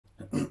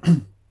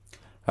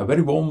A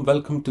very warm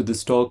welcome to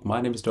this talk. My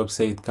name is Dr.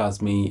 Saeed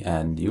Kazmi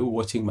and you're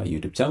watching my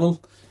YouTube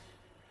channel.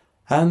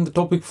 And the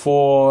topic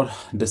for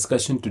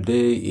discussion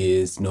today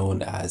is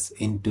known as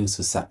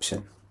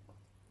intussuception.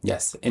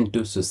 Yes,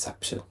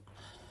 intussuception.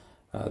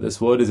 This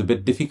word is a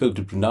bit difficult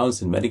to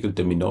pronounce in medical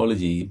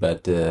terminology,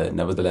 but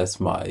nevertheless,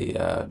 my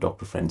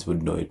doctor friends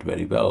would know it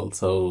very well.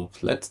 So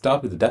let's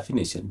start with the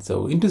definition.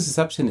 So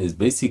intussuception is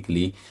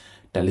basically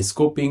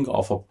telescoping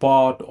of a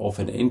part of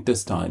an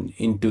intestine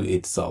into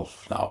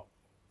itself. Now,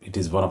 it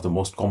is one of the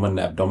most common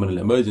abdominal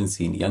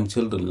emergency in young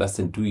children less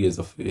than 2 years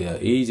of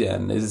age,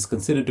 and it is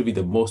considered to be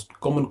the most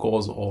common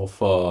cause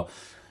of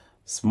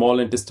small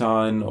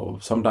intestine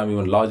or sometimes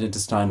even large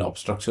intestine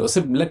obstruction.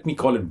 So let me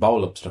call it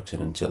bowel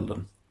obstruction in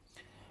children.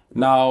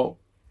 Now,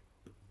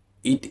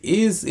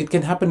 it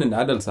can happen in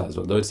adults as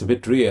well, though it's a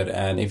bit rare,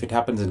 and if it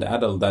happens in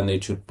adult, then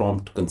it should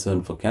prompt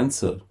concern for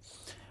cancer.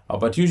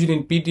 But usually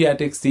in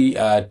pediatrics,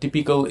 the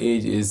typical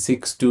age is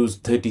 6 to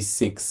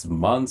 36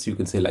 months. You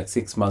can say like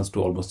 6 months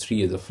to almost 3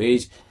 years of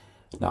age.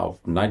 Now,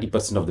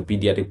 90% of the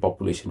pediatric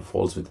population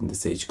falls within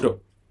this age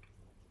group.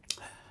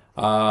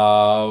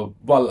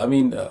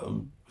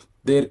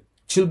 Their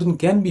children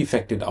can be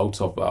affected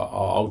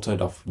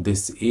outside of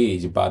this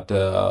age, but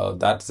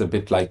that's a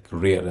bit like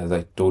rare. As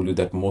I told you,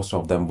 that most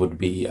of them would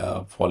be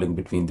falling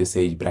between this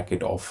age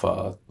bracket of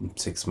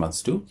 6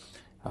 months to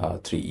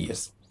 3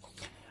 years.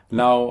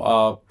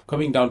 Now,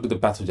 coming down to the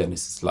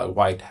pathogenesis, like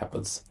why it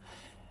happens.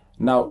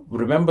 Now,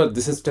 remember,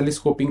 this is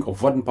telescoping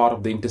of one part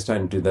of the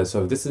intestine into the.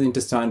 So if this is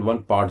intestine,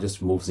 one part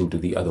just moves into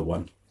the other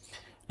one.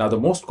 Now, the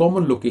most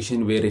common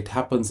location where it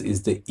happens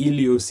is the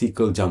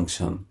ileocecal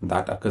junction.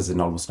 That occurs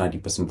in almost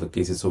 90% of the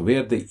cases. So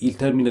where the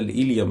terminal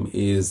ileum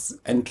is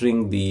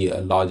entering the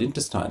large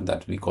intestine,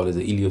 that we call as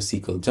the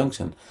ileocecal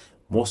junction,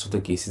 most of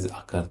the cases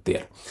occur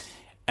there.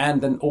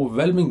 And then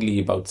overwhelmingly,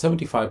 about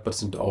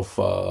 75% of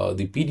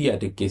the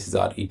pediatric cases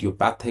are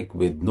idiopathic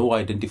with no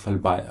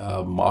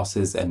identifiable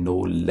masses and no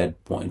lead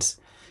points.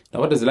 Now,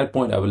 what is lead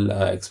point? I will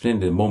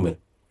explain in a moment.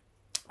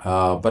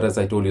 But as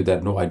I told you, there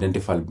are no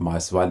identifiable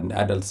masses, while in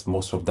adults,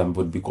 most of them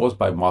would be caused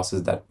by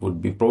masses that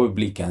would be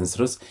probably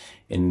cancerous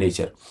in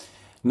nature.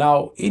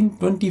 Now, in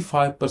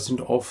 25%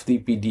 of the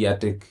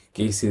pediatric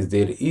cases,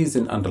 there is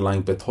an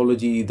underlying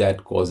pathology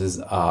that causes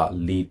a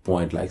lead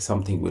point, like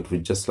something which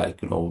would just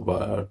like,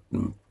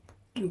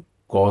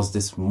 cause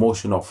this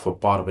motion of a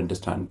part of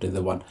intestine to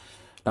the one.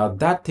 Now,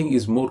 that thing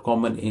is more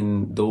common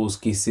in those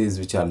cases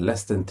which are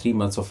less than 3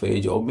 months of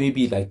age, or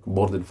maybe like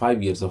more than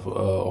 5 years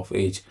of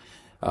age,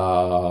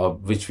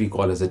 which we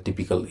call as a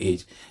typical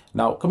age.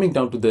 Now, coming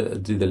down to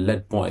the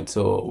lead point.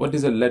 So what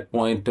is a lead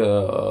point?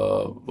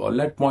 A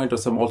lead point, or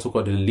some also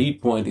called a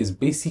lead point, is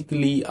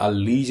basically a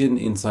lesion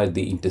inside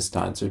the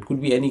intestine. So it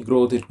could be any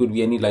growth, it could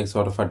be any like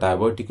sort of a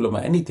diverticulum or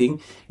anything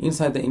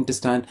inside the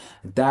intestine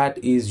that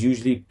is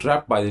usually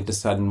trapped by the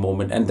intestine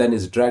movement and then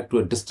is dragged to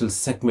a distal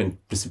segment,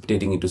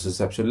 precipitating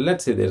intussuception.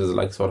 Let's say there is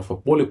like sort of a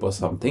polyp or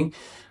something.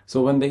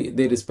 So when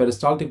there is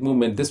peristaltic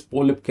movement, this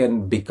polyp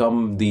can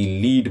become the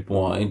lead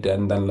point,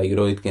 and then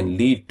it can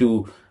lead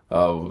to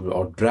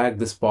or drag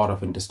this part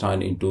of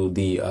intestine into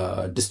the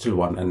distal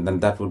one, and then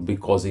that would be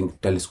causing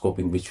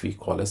telescoping, which we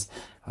call as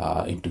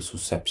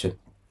intussuception.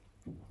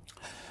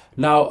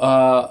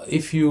 Now,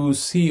 if you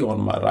see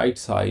on my right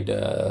side,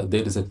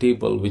 there is a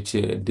table which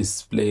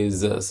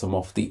displays some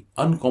of the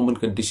uncommon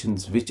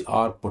conditions which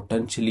are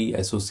potentially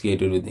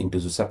associated with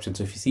intussuception.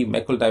 So if you see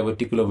macula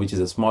diverticulum, which is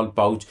a small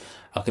pouch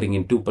occurring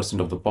in 2%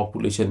 of the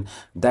population,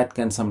 that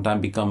can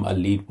sometimes become a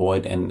lead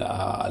point and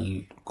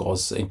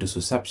cause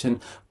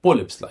intussuception.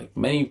 Polyps, like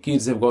many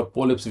kids have got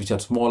polyps which are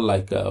small,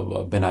 like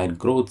benign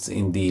growths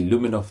in the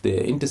lumen of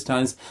the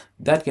intestines,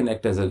 that can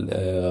act as a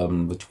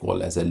what you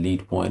call as a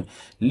lead point.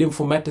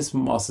 Lymphomatous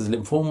masses,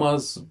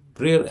 lymphomas,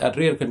 a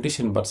rare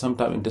condition, but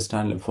sometimes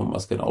intestinal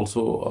lymphomas can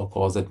also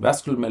cause that.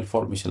 Vascular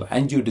malformation,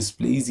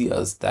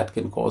 angiodysplasias, that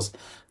can cause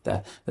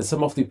that. And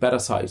some of the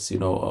parasites,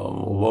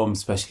 worms,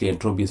 especially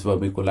Enterobius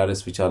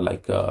vermicularis, which are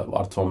like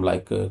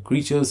earthworm-like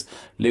creatures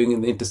living in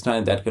the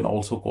intestine, that can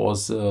also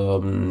cause this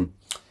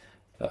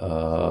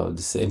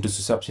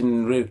intussuception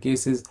in rare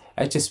cases.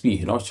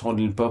 HSP,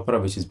 Schondrian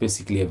purpura, which is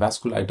basically a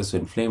vasculitis, so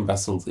inflamed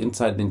vessels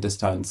inside the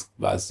intestines.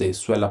 As they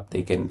swell up,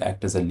 they can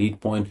act as a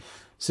lead point.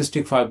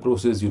 Cystic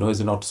fibrosis, is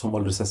an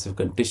autosomal recessive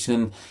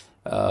condition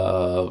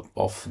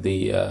of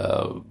the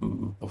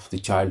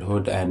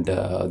childhood, and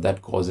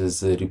that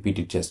causes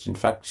repeated chest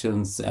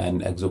infections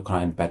and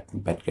exocrine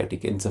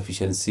pancreatic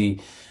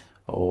insufficiency.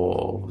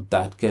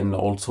 That can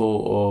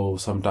also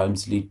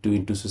sometimes lead to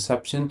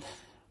intussuception.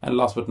 And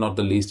last but not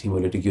the least,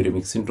 hemolytic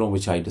uremic syndrome,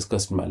 which I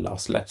discussed in my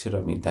last lecture.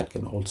 That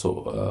can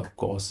also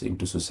cause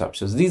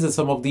intussuceptions. These are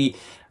some of the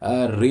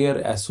rare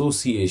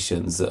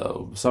associations.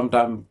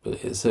 Sometimes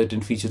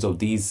certain features of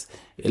these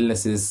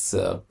illnesses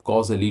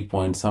cause a lead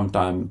point.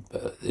 Sometimes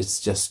it's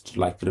just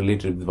like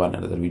related with one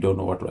another. We don't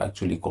know what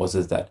actually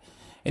causes that.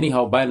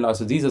 Anyhow, by and large,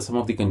 so these are some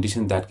of the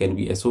conditions that can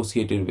be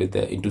associated with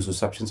the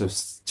intussuception. So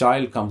if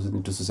child comes with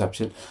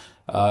intussuception,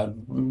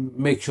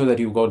 Make sure that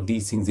you've got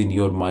these things in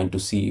your mind to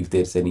see if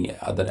there's any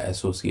other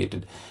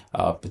associated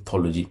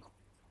pathology.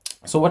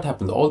 So what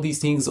happens? All these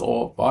things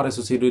are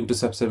associated with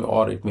intussusception,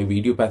 or it may be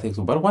idiopathic.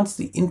 But once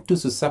the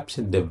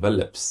intussusception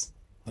develops,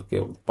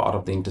 okay, part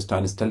of the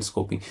intestine is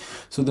telescoping,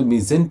 so the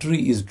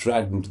mesentery is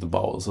dragged into the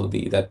bowel. So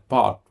that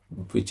part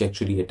which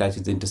actually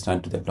attaches the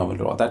intestine to the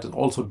abdominal wall, that is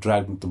also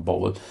dragged into the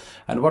bowel.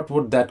 And what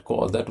would that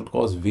cause? That would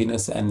cause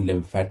venous and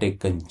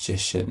lymphatic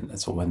congestion.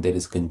 So when there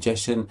is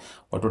congestion,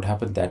 what would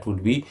happen? That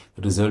would be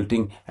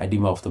resulting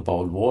edema of the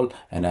bowel wall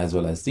and as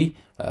well as the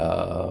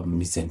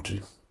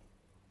mesentery.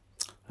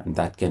 And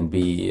that can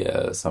be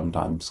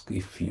sometimes,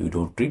 if you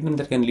don't treat them,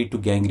 that can lead to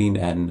gangrene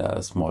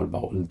and small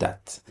bowel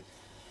death.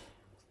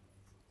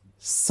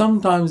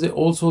 Sometimes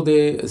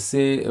they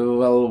say,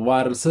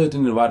 well,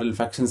 certain viral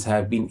infections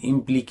have been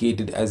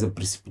implicated as a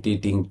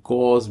precipitating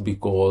cause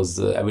because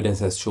evidence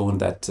has shown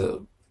that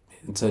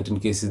in certain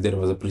cases there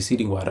was a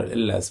preceding viral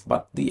illness,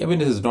 but the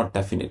evidence is not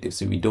definitive,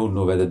 so we don't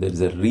know whether there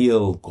is a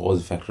real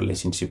cause-effect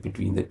relationship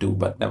between the two,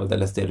 but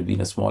nevertheless there has been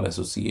a small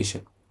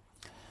association.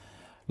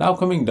 Now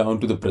coming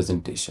down to the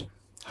presentation,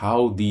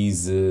 how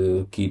these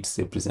kids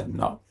they present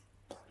now.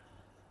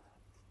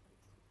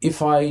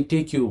 If I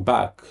take you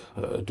back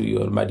to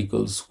your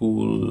medical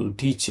school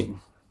teaching,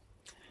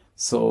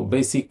 so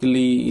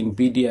basically in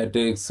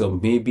pediatrics, or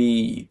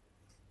maybe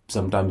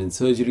sometimes in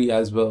surgery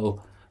as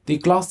well, the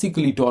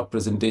classically taught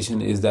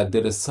presentation is that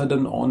there is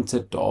sudden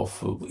onset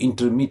of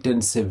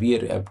intermittent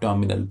severe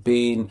abdominal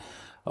pain.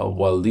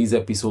 These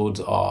episodes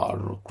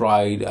are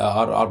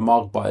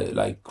marked by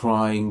like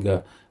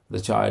crying. The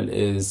child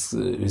is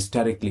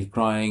hysterically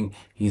crying,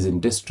 he's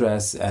in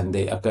distress, and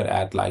they occur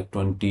at like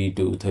 20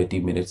 to 30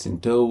 minutes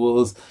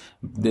intervals.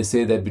 They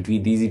say that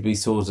between these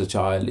episodes, the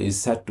child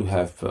is said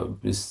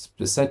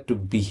to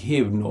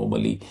behave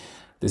normally.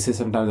 They say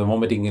sometimes the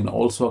vomiting can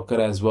also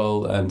occur as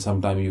well, and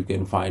sometimes you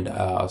can find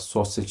a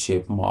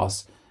sausage-shaped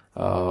mass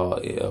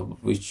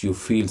which you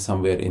feel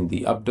somewhere in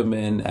the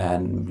abdomen,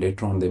 and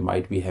later on they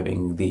might be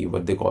having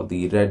what they call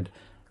the red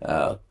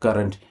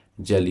currant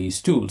jelly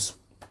stools.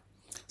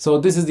 So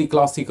this is the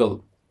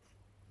classical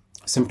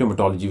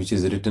symptomatology which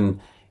is written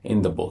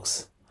in the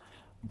books.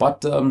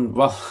 But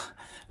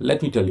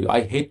let me tell you,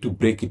 I hate to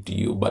break it to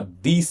you,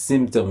 but these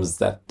symptoms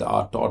that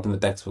are taught in the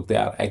textbook, they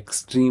are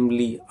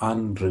extremely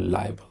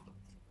unreliable.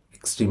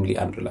 Extremely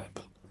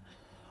unreliable.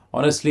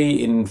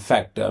 Honestly, in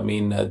fact, I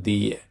mean,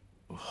 the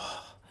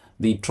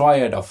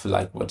triad of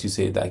like what you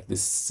say, like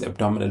this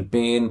abdominal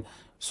pain,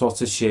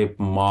 sausage-shaped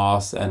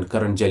mass, and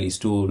currant jelly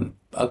stool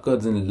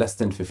occurs in less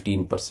than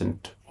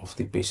 15% of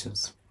the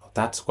patients.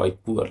 That's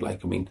quite poor.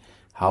 Like, I mean,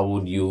 how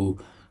would you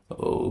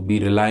be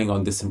relying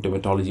on this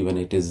symptomatology when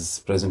it is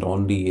present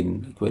only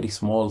in a very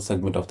small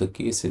segment of the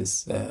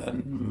cases?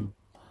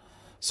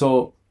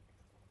 So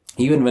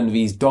even when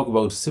we talk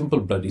about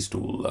simple bloody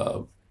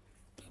stool,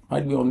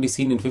 might be only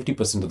seen in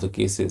 50% of the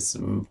cases.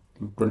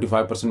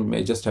 25%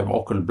 may just have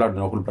occult blood, and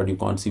occult blood you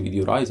can't see with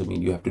your eyes. I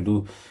mean, you have to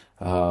do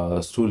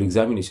stool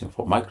examination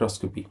for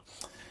microscopy.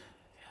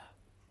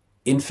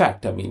 In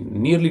fact, I mean,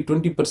 nearly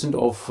 20%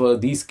 of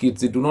these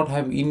kids, they do not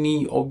have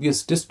any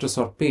obvious distress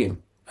or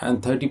pain.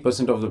 And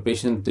 30% of the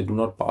patients, they do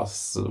not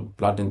pass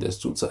blood in their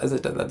stool. So as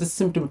I said, this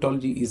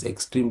symptomatology is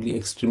extremely,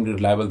 extremely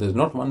reliable. There's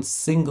not one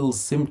single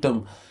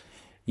symptom,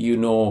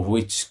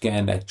 which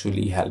can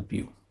actually help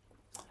you.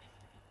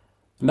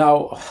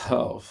 Now,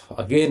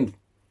 again,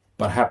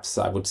 perhaps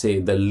I would say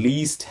the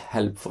least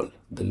helpful,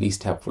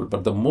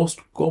 but the most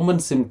common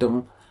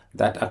symptom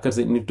that occurs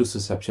in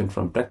intussusception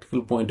from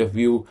practical point of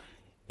view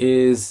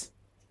is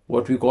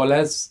what we call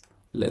as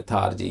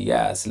lethargy.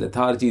 Yes,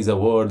 lethargy is a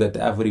word that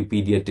every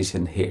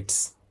pediatrician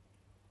hates.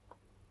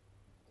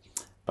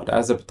 But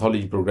as the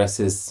pathology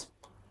progresses,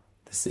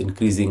 this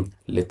increasing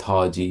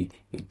lethargy,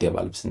 it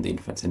develops in the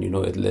infants. And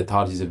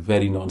lethargy is a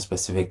very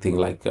non-specific thing,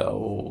 like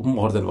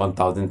more than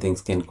 1,000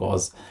 things can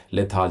cause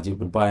lethargy.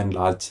 But by and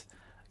large,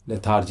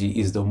 lethargy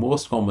is the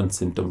most common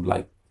symptom,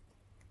 like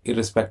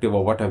irrespective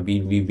of what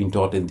we've been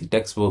taught in the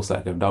textbooks,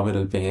 like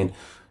abdominal pain,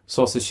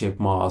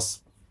 sausage-shaped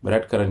mass,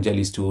 red currant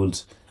jelly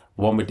stools,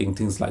 vomiting,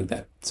 things like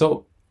that.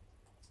 So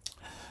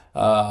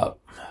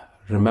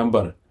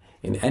remember,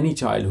 in any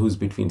child who's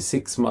between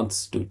 6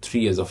 months to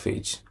 3 years of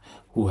age,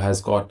 who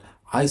has got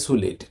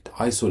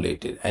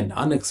isolated and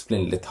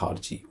unexplained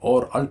lethargy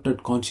or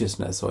altered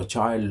consciousness, or a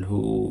child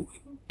who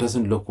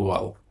doesn't look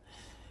well,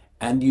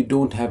 and you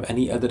don't have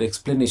any other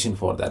explanation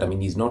for that. I mean,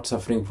 he's not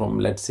suffering from,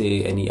 let's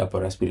say, any upper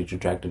respiratory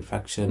tract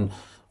infection,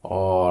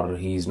 or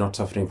he's not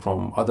suffering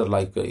from other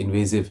like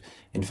invasive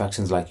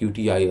infections like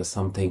UTI or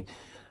something,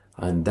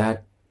 and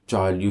that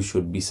child you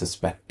should be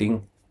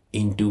suspecting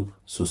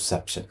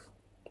intussusception.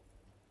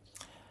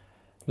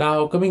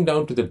 Now coming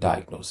down to the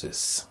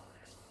diagnosis.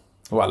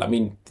 Well, I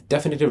mean,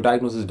 definitive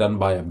diagnosis is done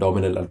by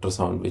abdominal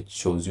ultrasound, which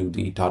shows you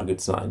the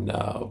target sign,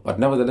 but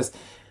nevertheless,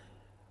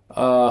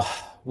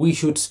 we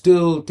should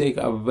still take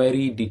a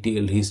very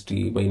detailed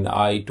history. I mean,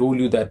 I told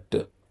you that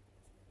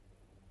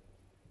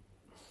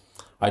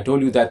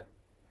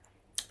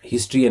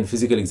History and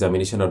physical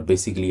examination are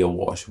basically a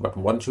wash, but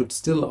one should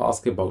still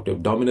ask about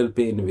abdominal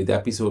pain with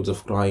episodes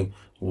of crying,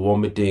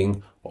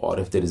 vomiting, or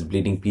if there is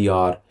bleeding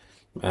PR,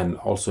 and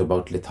also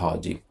about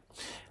lethargy.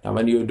 Now,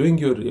 when you're doing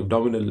your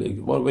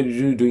abdominal, well, when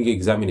you're doing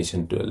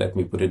examination, let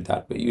me put it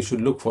that way, you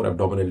should look for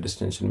abdominal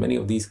distension. Many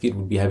of these kids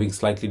would be having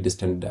slightly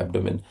distended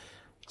abdomen.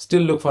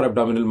 Still look for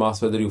abdominal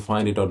mass, whether you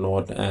find it or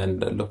not,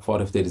 and look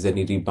for if there is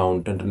any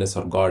rebound, tenderness,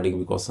 or guarding,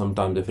 because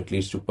sometimes if it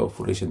leads to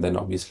perforation, then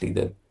obviously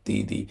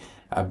the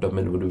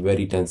abdomen would be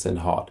very tense and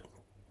hard.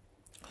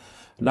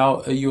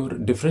 Now, your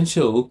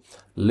differential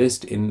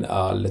list in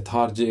a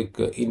lethargic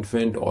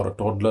infant or a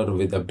toddler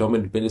with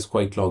abdominal pain is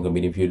quite long. I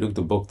mean, if you look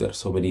the book, there are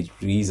so many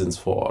reasons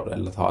for a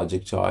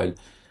lethargic child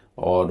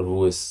or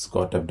who has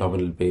got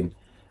abdominal pain.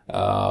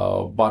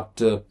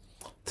 But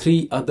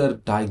three other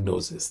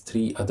diagnoses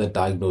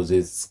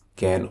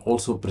can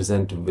also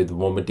present with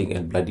vomiting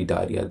and bloody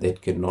diarrhea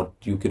that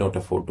you cannot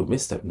afford to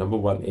miss them. Number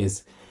one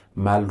is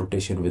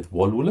malrotation with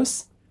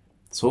volvulus.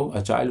 So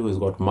a child who has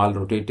got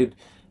malrotated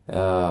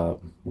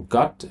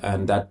gut,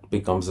 and that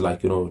becomes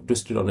like,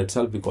 twisted on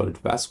itself, we call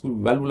it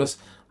valvulus.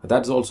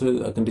 That's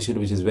also a condition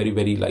which is very,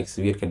 very like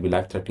severe, can be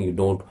life-threatening. You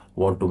don't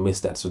want to miss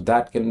that. So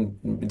that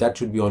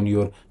should be on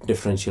your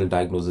differential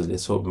diagnosis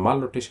list. So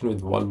malrotation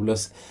with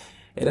volvulus.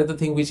 Another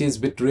thing which is a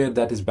bit rare,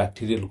 that is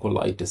bacterial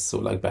colitis. So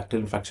like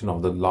bacterial infection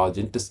of the large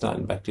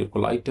intestine, bacterial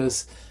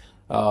colitis,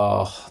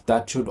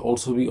 that should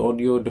also be on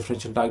your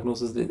differential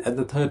diagnosis. And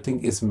the third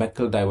thing is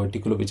Meckel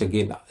diverticulum, which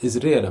again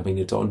is rare. I mean,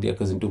 it only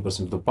occurs in 2%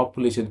 of the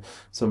population.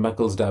 So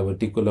Meckel's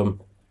diverticulum,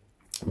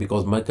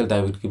 because Meckel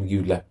diverticulum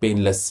gives like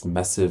painless,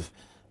 massive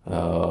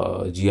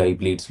GI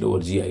bleeds, lower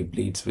GI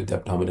bleeds with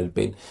abdominal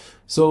pain.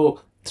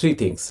 So three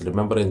things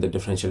remember in the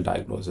differential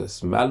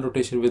diagnosis: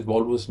 malrotation with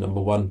volvulus,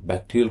 number one,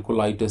 bacterial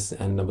colitis,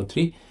 and number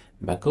three,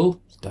 Meckel's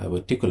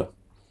diverticulum.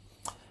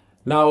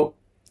 Now,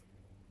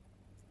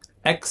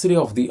 X-ray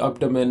of the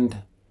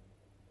abdomen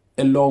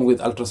along with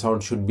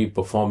ultrasound should be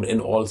performed in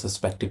all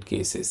suspected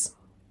cases.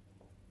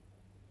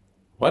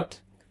 What?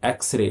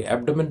 X-ray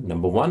abdomen,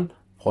 number one,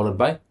 followed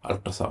by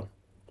ultrasound.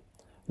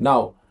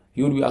 Now,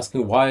 you will be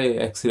asking, why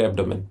X-ray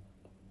abdomen?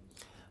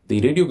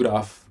 The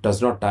radiograph does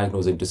not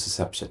diagnose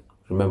intussuception.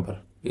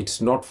 Remember,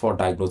 it's not for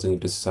diagnosing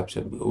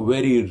intussuception.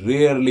 Very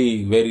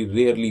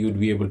rarely you'd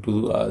be able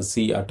to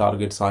see a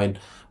target sign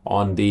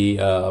on the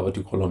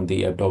on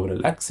the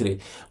abdominal X-ray,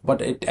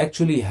 but it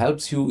actually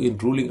helps you in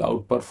ruling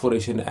out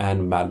perforation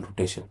and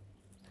malrotation.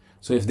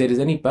 So if there is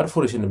any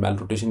perforation and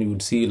malrotation, you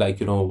would see like,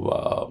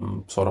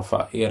 sort of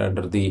air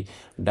under the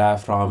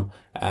diaphragm,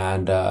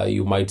 and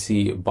you might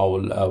see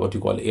bowel,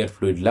 air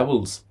fluid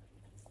levels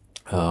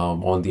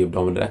on the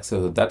abdominal X-ray.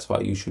 So that's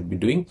why you should be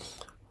doing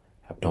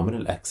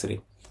abdominal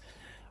X-ray.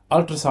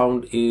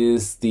 Ultrasound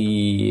is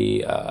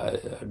the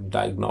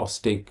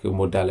diagnostic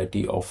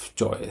modality of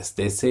choice.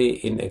 They say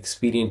in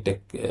experienced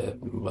if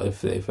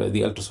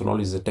the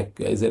ultrasonologist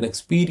is an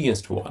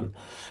experienced one,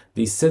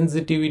 the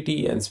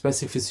sensitivity and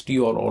specificity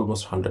are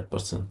almost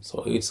 100%.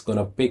 So it's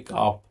gonna pick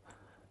up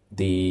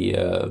the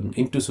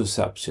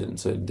intussuception.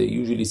 So they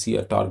usually see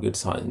a target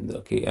sign,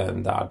 okay,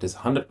 and that is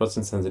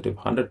 100% sensitive,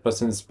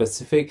 100%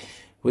 specific,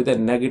 with a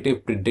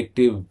negative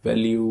predictive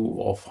value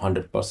of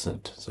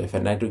 100%. So if a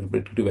negative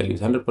predictive value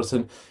is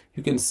 100%,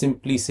 you can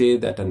simply say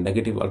that a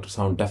negative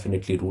ultrasound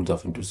definitely rules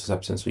off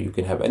intussuception. So you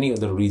can have any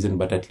other reason,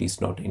 but at least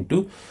not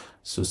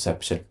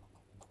intussuception.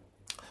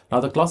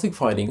 Now, the classic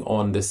finding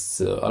on this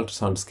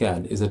ultrasound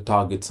scan is a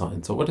target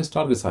sign. So what is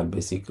target sign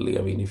basically?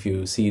 I mean, if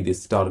you see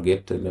this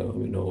target,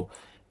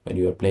 when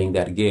you are playing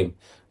that game.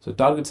 So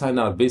target sign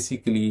are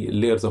basically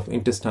layers of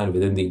intestine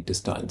within the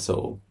intestine.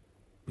 So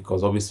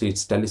because obviously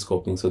it's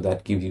telescoping, so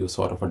that gives you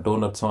sort of a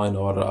donut sign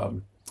or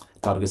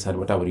target sign,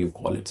 whatever you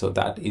call it. So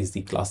that is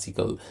the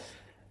classical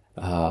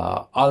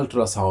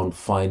ultrasound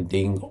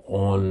finding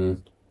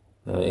on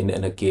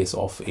in a case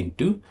of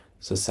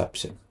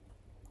intussuception.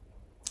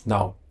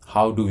 Now,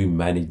 how do we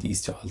manage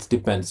these children?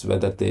 Depends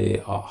whether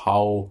they are,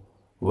 how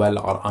well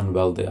or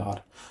unwell they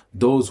are.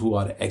 Those who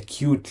are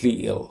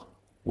acutely ill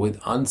with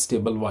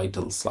unstable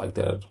vitals, like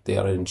they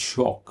are in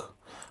shock,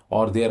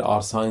 or there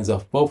are signs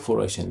of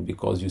perforation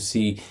because you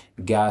see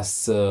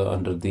gas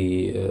under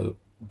the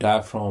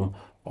diaphragm,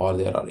 or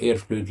there are air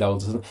fluid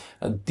levels,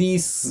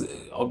 these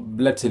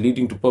let's say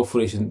leading to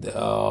perforation,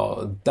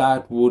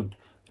 that would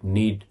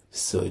need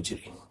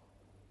surgery.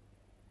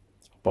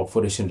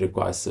 Perforation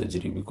requires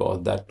surgery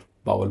because that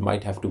bowel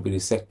might have to be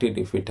resected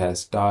if it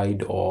has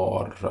died,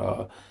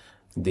 or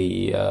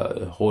the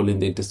hole in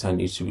the intestine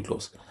needs to be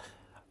closed.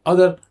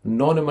 Other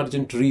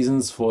non-emergent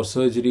reasons for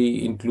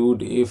surgery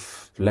include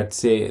if, let's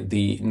say,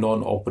 the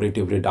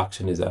non-operative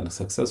reduction is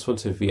unsuccessful.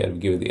 So if we are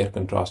given the air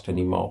contrast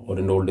enema or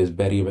in old days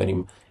barium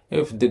enema,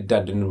 if that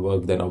didn't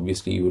work, then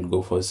obviously you will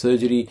go for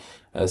surgery,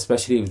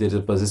 especially if there's a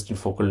persistent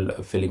focal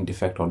filling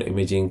defect on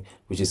imaging,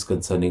 which is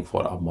concerning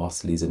for a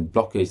mass lesion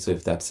blockage. So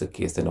if that's the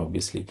case, then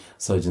obviously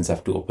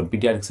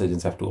pediatric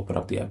surgeons have to open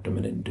up the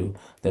abdomen and do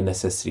the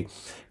necessary.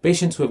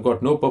 Patients who have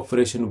got no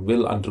perforation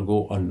will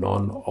undergo a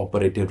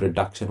non-operative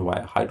reduction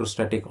via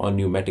hydrostatic or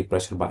pneumatic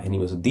pressure by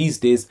enema. So these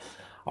days,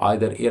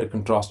 either air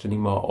contrast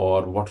enema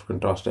or water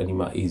contrast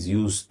enema is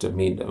used. I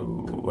mean,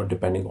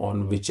 depending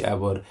on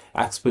whichever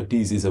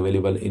expertise is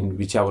available in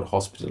whichever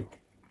hospital.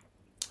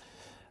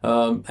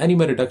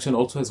 Enema reduction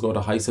also has got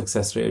a high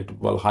success rate.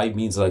 Well, high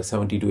means like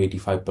 70 to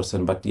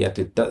 85%, but yet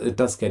it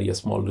does carry a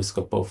small risk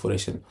of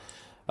perforation.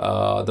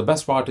 The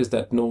best part is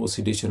that no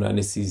sedation or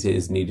anesthesia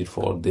is needed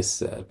for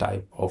this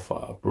type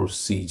of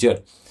procedure.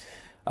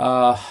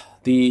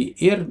 The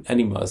air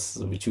enemas,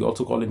 which we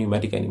also call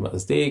pneumatic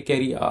enemas, they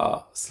carry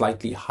a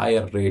slightly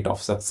higher rate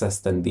of success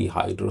than the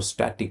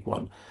hydrostatic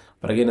one.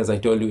 But again, as I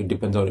told you, it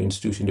depends on your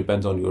institution,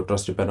 depends on your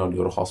trust, depends on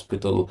your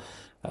hospital,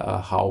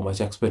 how much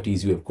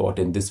expertise you have got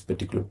in this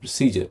particular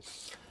procedure.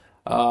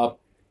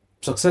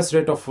 Success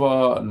rate of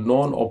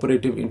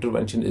non-operative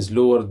intervention is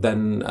lower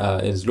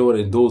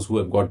in those who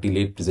have got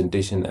delayed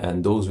presentation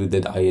and those with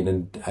an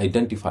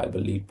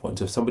identifiable lead point.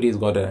 So if somebody has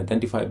got an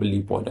identifiable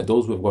lead point and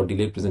those who have got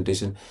delayed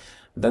presentation,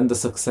 then the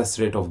success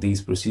rate of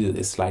these procedures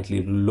is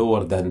slightly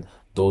lower than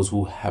those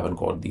who haven't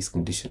got these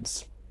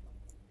conditions.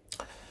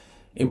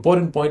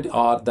 Important point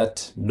are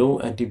that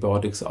no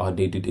antibiotics are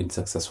needed in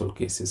successful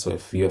cases. So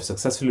if you have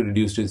successfully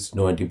reduced it,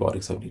 no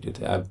antibiotics are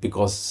needed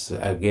because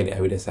again,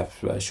 evidence have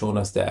shown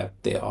us that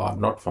they are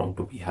not found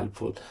to be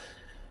helpful.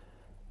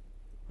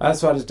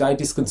 As far as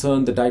diet is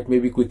concerned, the diet may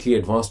be quickly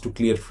advanced to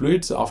clear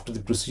fluids after the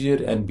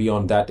procedure and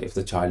beyond that if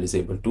the child is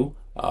able to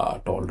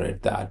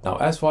tolerate that. Now,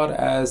 as far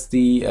as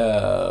the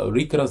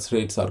recurrence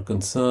rates are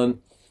concerned,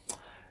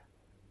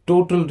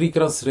 total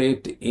recurrence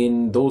rate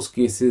in those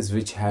cases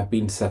which have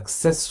been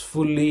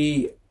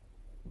successfully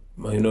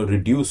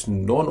reduced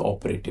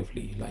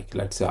non-operatively, like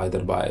let's say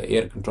either by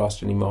air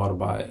contrast enema or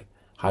by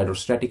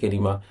hydrostatic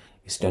enema,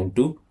 is 10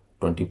 to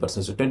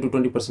 20%. So 10 to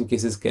 20%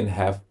 cases can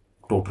have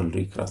total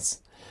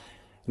recurrence.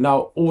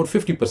 Now, over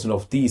 50%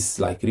 of these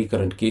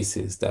recurrent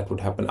cases that would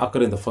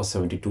occur in the first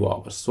 72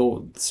 hours.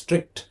 So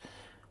strict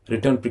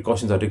return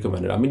precautions are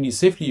recommended. I mean,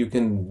 you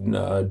can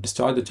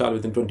discharge the child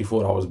within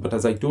 24 hours, but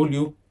as I told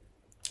you,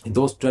 in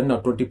those 10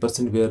 or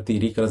 20% where the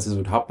recurrences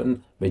would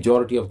happen,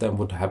 majority of them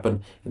would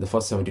happen in the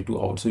first 72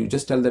 hours. So you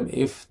just tell them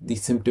if the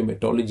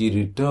symptomatology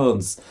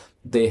returns,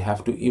 they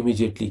have to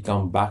immediately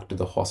come back to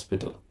the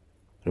hospital.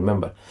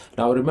 Remember,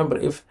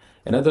 if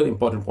another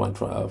important point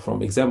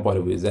from exam point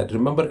of view is that,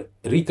 remember,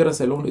 recurrence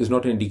alone is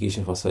not an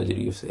indication for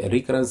surgery. If a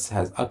recurrence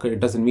has occurred, it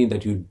doesn't mean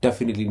that you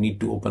definitely need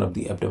to open up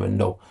the abdomen.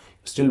 No,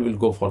 you still will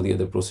go for the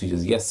other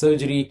procedures. Yes,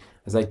 surgery,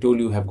 as I told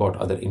you, have got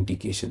other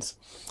indications.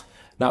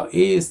 Now,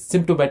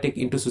 asymptomatic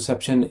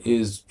intussuception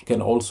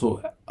can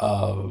also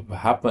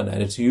happen,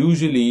 and it's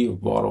usually,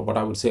 or what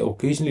I would say,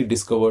 occasionally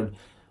discovered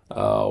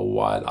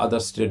while other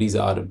studies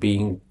are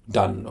being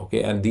done.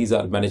 Okay, and these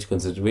are managed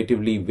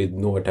conservatively with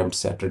no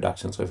attempts at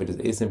reduction. So if it is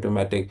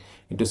asymptomatic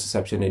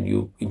intussuception and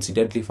you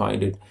incidentally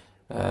find it,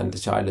 and the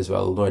child as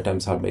well, no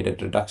attempts are made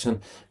at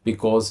reduction,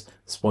 because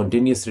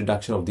spontaneous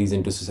reduction of these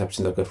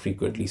intussusceptions occur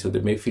frequently. So they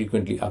may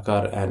frequently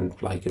occur and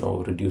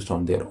reduced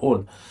on their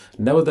own.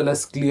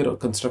 Nevertheless, clear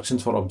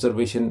instructions for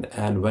observation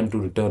and when to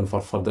return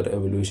for further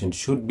evaluation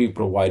should be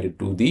provided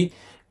to the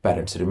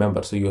parents.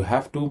 Remember, so you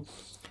have to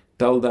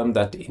tell them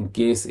that in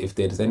case if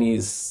there is any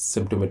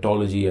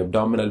symptomatology,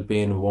 abdominal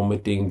pain,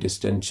 vomiting,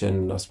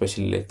 distension,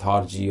 especially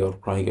lethargy or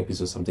crying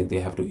episode or something, they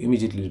have to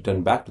immediately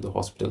return back to the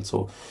hospital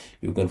so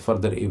you can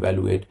further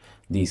evaluate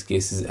these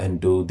cases and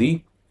do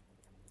the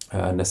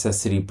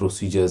necessary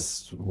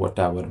procedures,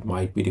 whatever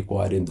might be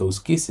required in those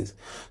cases.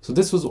 So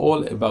this was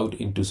all about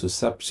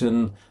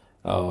intussusception.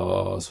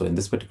 So in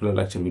this particular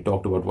lecture, we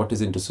talked about what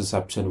is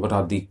intussusception, what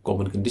are the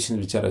common conditions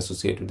which are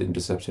associated with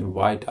intussusception,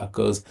 why it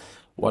occurs,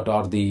 what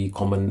are the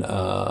common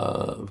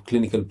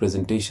clinical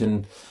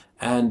presentation,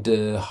 and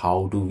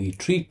how do we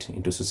treat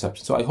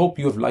intussusception. So I hope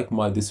you have liked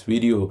this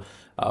video.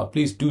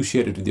 Please do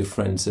share it with your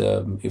friends.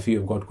 If you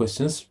have got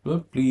questions,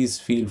 please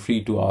feel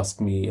free to ask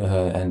me.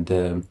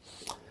 And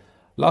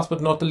last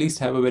but not the least,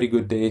 have a very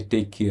good day.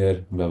 Take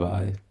care.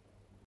 Bye-bye.